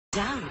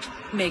Doubt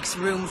makes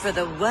room for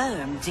the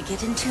worm to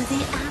get into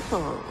the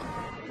apple.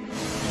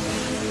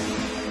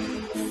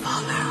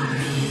 Follow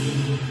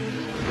me.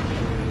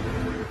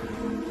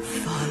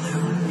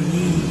 Follow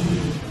me.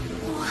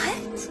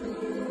 What?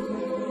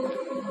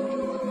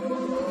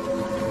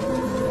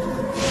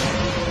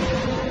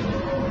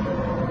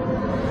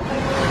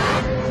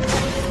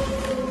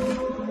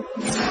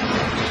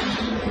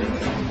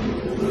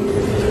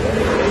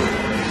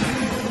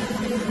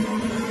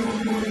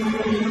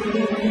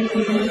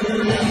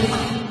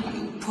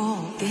 Poor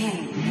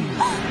thing.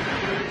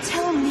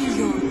 Tell me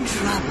your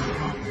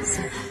troubles.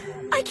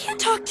 I can't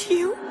talk to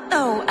you.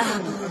 Oh,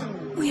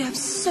 Apple, we have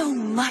so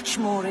much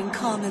more in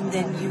common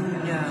than you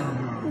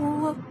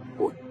know.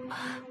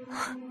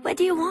 What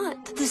do you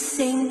want? The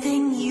same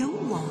thing you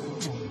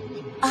want.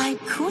 I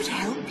could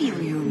help you,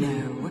 you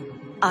know.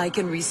 I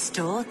can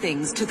restore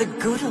things to the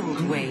good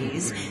old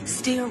ways,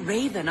 steer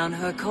Raven on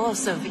her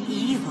course of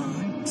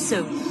evil,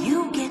 so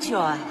you get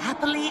your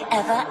happily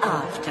ever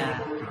after.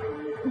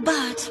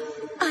 But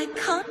I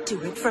can't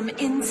do it from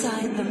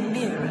inside the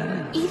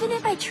mirror. Even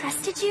if I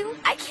trusted you,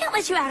 I can't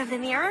let you out of the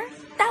mirror.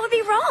 That would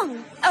be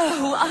wrong.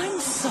 Oh, I'm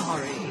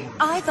sorry.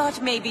 I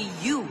thought maybe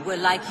you were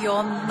like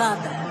your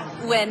mother.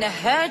 When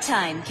her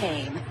time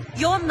came,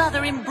 your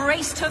mother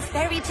embraced her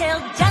fairy tale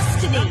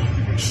destiny.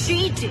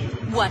 She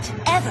did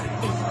whatever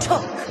it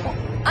took.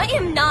 I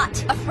am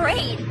not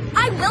afraid.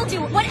 I will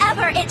do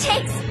whatever it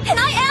takes. And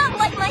I am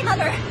like my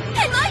mother.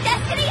 And my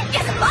destiny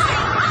is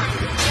mine.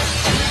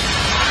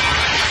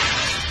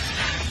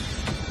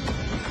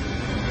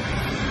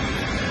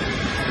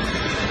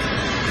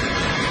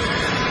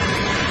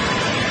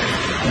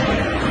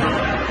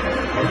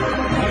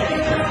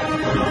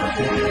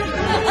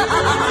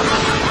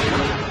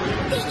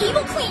 The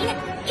evil queen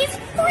is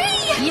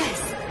free!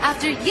 Yes,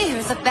 after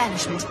years of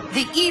banishment,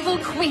 the evil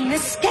queen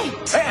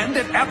escaped. And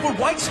at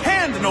Applewhite's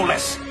hand, no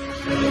less.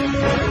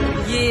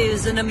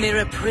 Years in a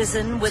mirror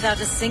prison without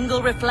a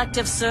single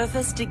reflective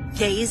surface to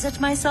gaze at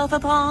myself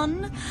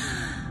upon?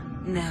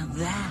 Now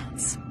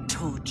that's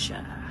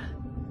torture.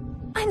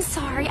 I'm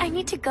sorry, I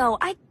need to go.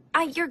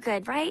 You're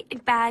good, right?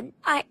 Bad.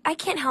 I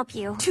can't help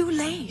you. Too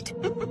late.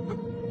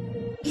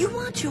 You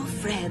want your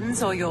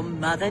friends or your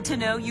mother to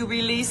know you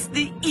released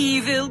the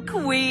evil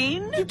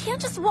queen? You can't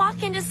just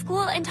walk into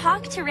school and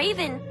talk to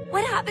Raven.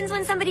 What happens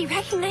when somebody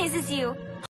recognizes you?